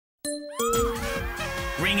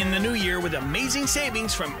Ring in the new year with amazing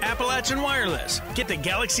savings from Appalachian Wireless. Get the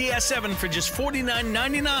Galaxy S7 for just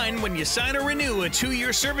 $49.99 when you sign or renew a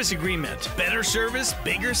 2-year service agreement. Better service,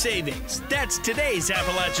 bigger savings. That's today's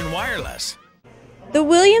Appalachian Wireless. The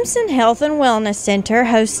Williamson Health and Wellness Center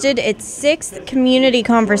hosted its 6th Community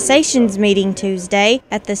Conversations meeting Tuesday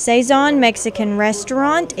at the Saison Mexican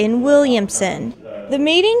Restaurant in Williamson. The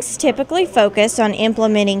meetings typically focus on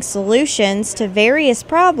implementing solutions to various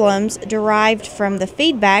problems derived from the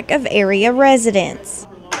feedback of area residents.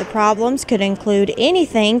 The problems could include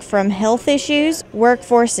anything from health issues,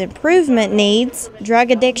 workforce improvement needs,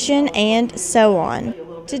 drug addiction, and so on.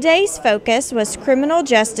 Today's focus was criminal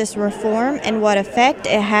justice reform and what effect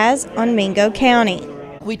it has on Mingo County.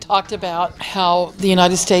 We talked about how the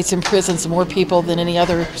United States imprisons more people than any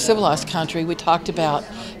other civilized country. We talked about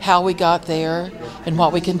how we got there and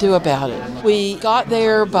what we can do about it. We got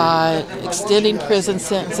there by extending prison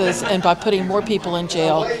sentences and by putting more people in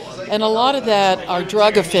jail. And a lot of that are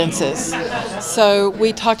drug offenses. So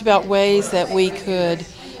we talked about ways that we could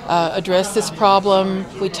address this problem.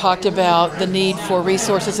 We talked about the need for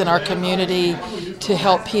resources in our community to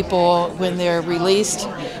help people when they're released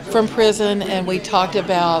from prison, and we talked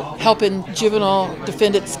about helping juvenile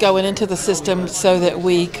defendants going into the system so that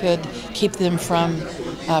we could keep them from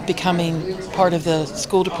becoming part of the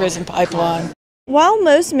school-to-prison pipeline. While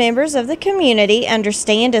most members of the community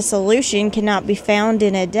understand a solution cannot be found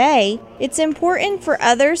in a day, it's important for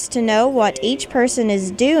others to know what each person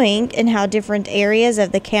is doing and how different areas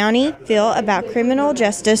of the county feel about criminal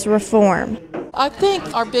justice reform. I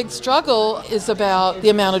think our big struggle is about the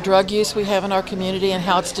amount of drug use we have in our community and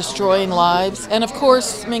how it's destroying lives. And of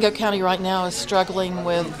course, Mingo County right now is struggling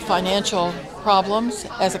with financial problems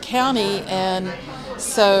as a county, and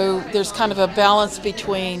so there's kind of a balance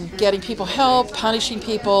between getting people help, punishing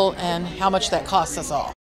people, and how much that costs us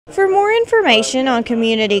all. For more information on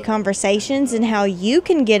community conversations and how you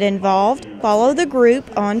can get involved, follow the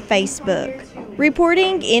group on Facebook.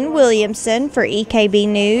 Reporting in Williamson for EKB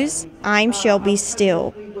News, I'm Shelby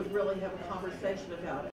Still.